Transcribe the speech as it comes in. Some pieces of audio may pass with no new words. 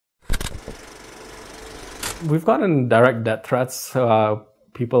We've gotten direct death threats.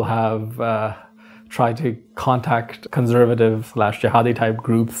 People have tried to contact conservative/jihadi type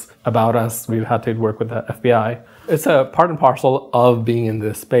groups about us. We've had to work with the FBI. It's a part and parcel of being in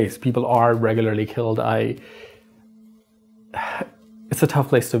this space. People are regularly killed. It's a tough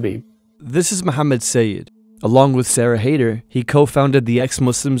place to be. This is Mohammed Sayed. Along with Sarah Hayder, he co-founded the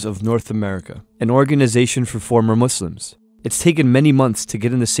Ex-Muslims of North America, an organization for former Muslims. It's taken many months to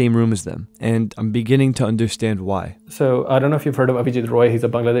get in the same room as them, and I'm beginning to understand why. So I don't know if you've heard of Abhijit Roy. He was a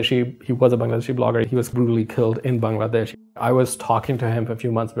Bangladeshi blogger. He was brutally killed in Bangladesh. I was talking to him a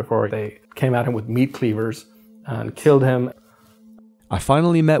few months before they came at him with meat cleavers and killed him. I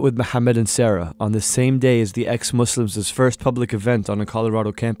finally met with Mohammed and Sarah on the same day as the Ex-Muslims' first public event on a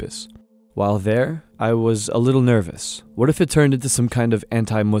Colorado campus. While there, I was a little nervous. What if it turned into some kind of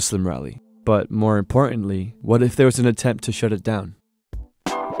anti-Muslim rally? But more importantly, what if there was an attempt to shut it down?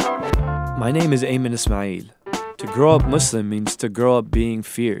 My name is Ayman Ismail. To grow up Muslim means to grow up being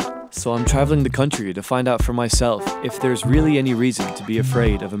feared. So I'm traveling the country to find out for myself if there's really any reason to be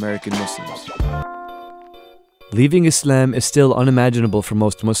afraid of American Muslims. Leaving Islam is still unimaginable for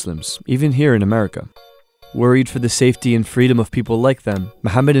most Muslims, even here in America. Worried for the safety and freedom of people like them,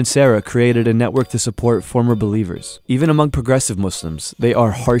 Mohammed and Sarah created a network to support former believers. Even among progressive Muslims, they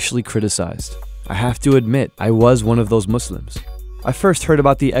are harshly criticized. I have to admit, I was one of those Muslims. I first heard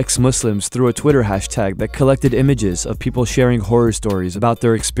about the Ex-Muslims through a Twitter hashtag that collected images of people sharing horror stories about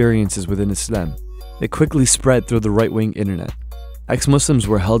their experiences within Islam. It quickly spread through the right-wing internet. Ex-Muslims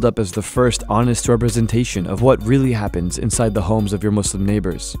were held up as the first honest representation of what really happens inside the homes of your Muslim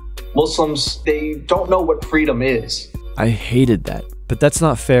neighbors. Muslims, they don't know what freedom is. I hated that. But that's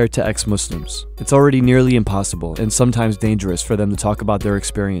not fair to ex-Muslims. It's already nearly impossible and sometimes dangerous for them to talk about their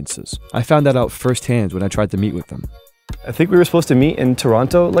experiences. I found that out firsthand when I tried to meet with them. I think we were supposed to meet in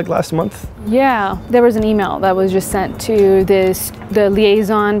Toronto like last month. Yeah, there was an email that was just sent to the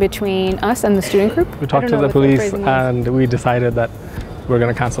liaison between us and the student group. We talked to the police and we decided that we're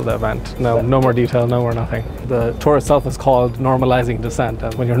going to cancel the event. No more detail, no more nothing. The tour itself is called Normalizing Dissent,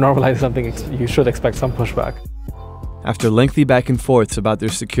 and when you're normalizing something, you should expect some pushback. After lengthy back and forths about their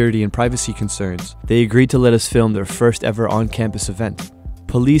security and privacy concerns, they agreed to let us film their first ever on-campus event.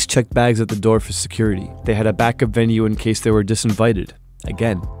 Police checked bags at the door for security. They had a backup venue in case they were disinvited.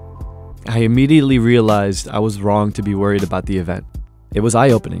 Again. I immediately realized I was wrong to be worried about the event. It was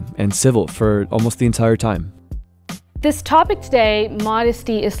eye-opening and civil for almost the entire time. This topic today,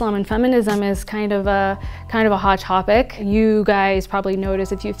 modesty, Islam, and feminism, is kind of a hot topic. You guys probably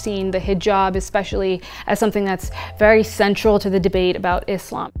notice if you've seen the hijab, especially, as something that's very central to the debate about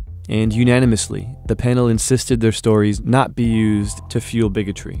Islam. And unanimously, the panel insisted their stories not be used to fuel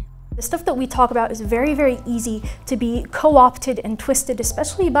bigotry. The stuff that we talk about is very, very easy to be co-opted and twisted,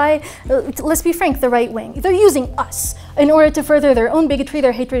 especially by, let's be frank, the right wing. They're using us in order to further their own bigotry,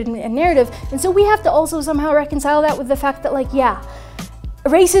 their hatred and narrative. And so we have to also somehow reconcile that with the fact that, like, yeah,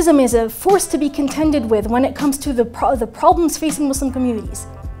 racism is a force to be contended with when it comes to the problems facing Muslim communities.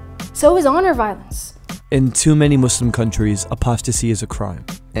 So is honor violence. In too many Muslim countries, apostasy is a crime.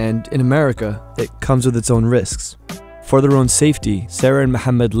 And in America, it comes with its own risks. For their own safety, Sarah and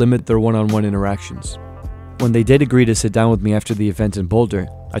Mohammed limit their one-on-one interactions. When they did agree to sit down with me after the event in Boulder,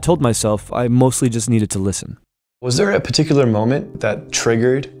 I told myself I mostly just needed to listen. Was there a particular moment that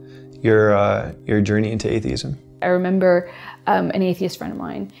triggered your journey into atheism? I remember an atheist friend of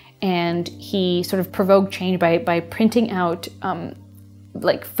mine, and he sort of provoked change by printing out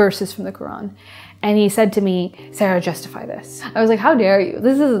like verses from the Quran. And he said to me, "Sarah, justify this." I was like, "How dare you?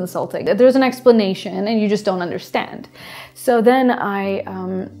 This is insulting. There's an explanation and you just don't understand." So then I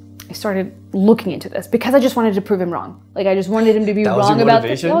started looking into this because I just wanted to prove him wrong. Like, I just wanted him to be wrong about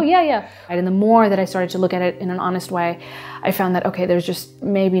this. Oh yeah. And the more that I started to look at it in an honest way, I found that, okay, there's just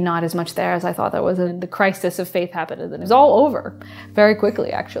maybe not as much there as I thought there was. The crisis of faith happened, and it was all over very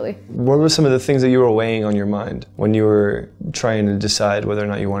quickly, actually. What were some of the things that you were weighing on your mind when you were trying to decide whether or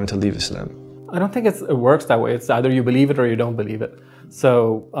not you wanted to leave Islam? I don't think it works that way. It's either you believe it or you don't believe it.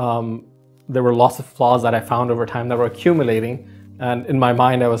 So there were lots of flaws that I found over time that were accumulating. And in my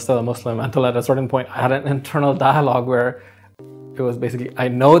mind, I was still a Muslim until at a certain point, I had an internal dialogue where it was basically, I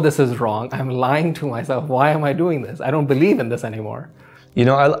know this is wrong. I'm lying to myself. Why am I doing this? I don't believe in this anymore. You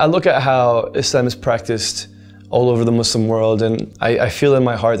know, I look at how Islam is practiced all over the Muslim world, and I feel in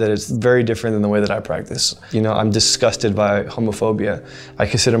my heart that it's very different than the way that I practice. You know, I'm disgusted by homophobia. I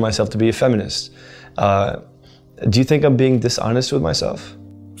consider myself to be a feminist. Do you think I'm being dishonest with myself?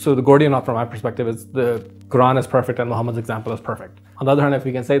 So the Gordian knot from my perspective is the Quran is perfect and Muhammad's example is perfect. On the other hand, if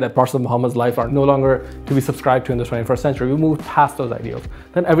we can say that parts of Muhammad's life are no longer to be subscribed to in the 21st century, we moved past those ideals,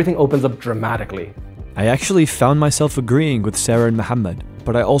 then everything opens up dramatically. I actually found myself agreeing with Sarah and Muhammad,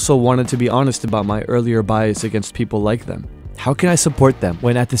 but I also wanted to be honest about my earlier bias against people like them. How can I support them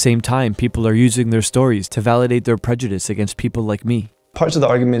when at the same time people are using their stories to validate their prejudice against people like me? Parts of the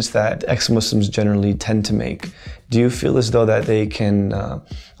arguments that ex-Muslims generally tend to make, do you feel as though that they can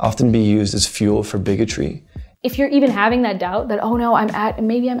often be used as fuel for bigotry? If you're even having that doubt that, oh no,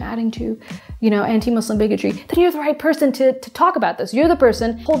 maybe I'm adding to, anti-Muslim bigotry, then you're the right person to talk about this. You're the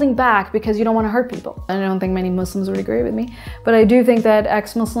person holding back because you don't want to hurt people. I don't think many Muslims would agree with me, but I do think that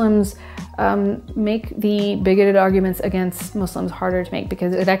ex-Muslims make the bigoted arguments against Muslims harder to make,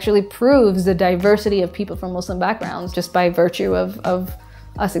 because it actually proves the diversity of people from Muslim backgrounds just by virtue of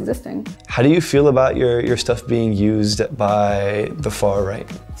us existing. How do you feel about your stuff being used by the far right?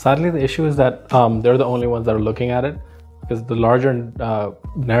 Sadly, the issue is that they're the only ones that are looking at it, because the larger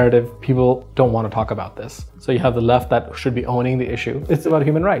narrative, people don't want to talk about this. So you have the left that should be owning the issue. It's about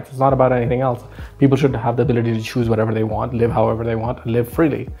human rights. It's not about anything else. People should have the ability to choose whatever they want, live however they want, and live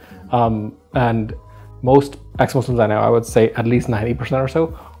freely. And most ex-Muslims I know, I would say at least 90% or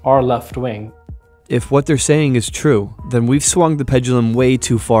so, are left-wing. If what they're saying is true, then we've swung the pendulum way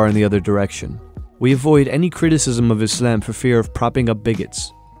too far in the other direction. We avoid any criticism of Islam for fear of propping up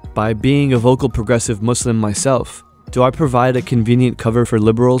bigots. By being a vocal progressive Muslim myself, do I provide a convenient cover for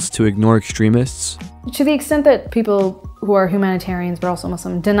liberals to ignore extremists? To the extent that people who are humanitarians but also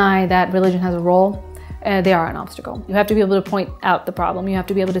Muslim deny that religion has a role, they are an obstacle. You have to be able to point out the problem. You have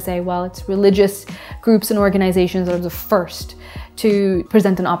to be able to say, well, it's religious groups and organizations that are the first to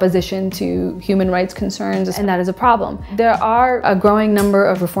present an opposition to human rights concerns, and that is a problem. There are a growing number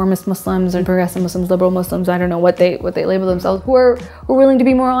of reformist Muslims and progressive Muslims, liberal Muslims, I don't know what they label themselves, who are willing to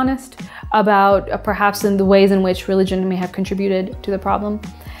be more honest about perhaps in the ways in which religion may have contributed to the problem,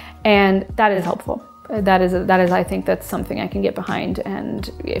 and that is helpful. That is, I think that's something I can get behind,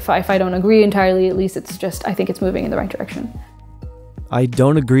 and if I don't agree entirely, at least it's just, I think it's moving in the right direction. I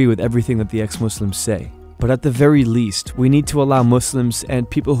don't agree with everything that the ex-Muslims say, but at the very least, we need to allow Muslims and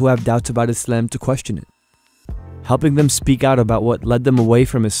people who have doubts about Islam to question it. Helping them speak out about what led them away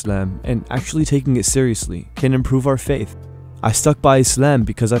from Islam and actually taking it seriously can improve our faith. I stuck by Islam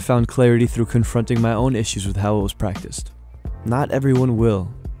because I found clarity through confronting my own issues with how it was practiced. Not everyone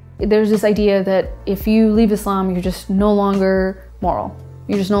will. There's this idea that if you leave Islam, you're just no longer moral.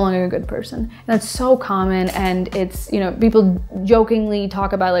 You're just no longer a good person. And that's so common, and it's, people jokingly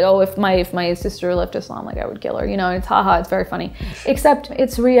talk about like, oh, if my sister left Islam, like I would kill her. It's haha, it's very funny. Except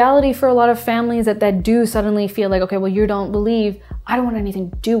it's reality for a lot of families that do suddenly feel like, okay, well, you don't believe, I don't want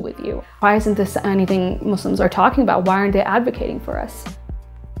anything to do with you. Why isn't this anything Muslims are talking about? Why aren't they advocating for us?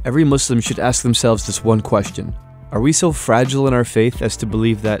 Every Muslim should ask themselves this one question. Are we so fragile in our faith as to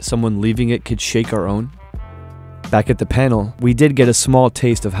believe that someone leaving it could shake our own? Back at the panel, we did get a small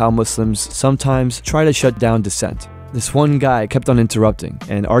taste of how Muslims sometimes try to shut down dissent. This one guy kept on interrupting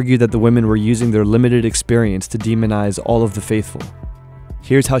and argued that the women were using their limited experience to demonize all of the faithful.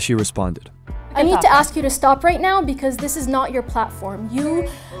 Here's how she responded. I need to ask you to stop right now because this is not your platform. You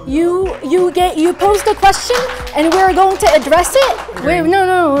posed a question and we're going to address it.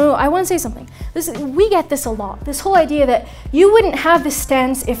 No, I want to say something. We get this a lot. This whole idea that you wouldn't have this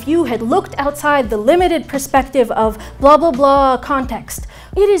stance if you had looked outside the limited perspective of blah, blah, blah context.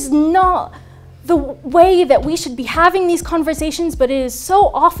 It is not the way that we should be having these conversations, but it is so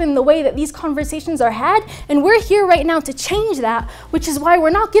often the way that these conversations are had, and we're here right now to change that, which is why we're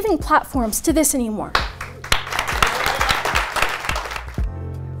not giving platforms to this anymore.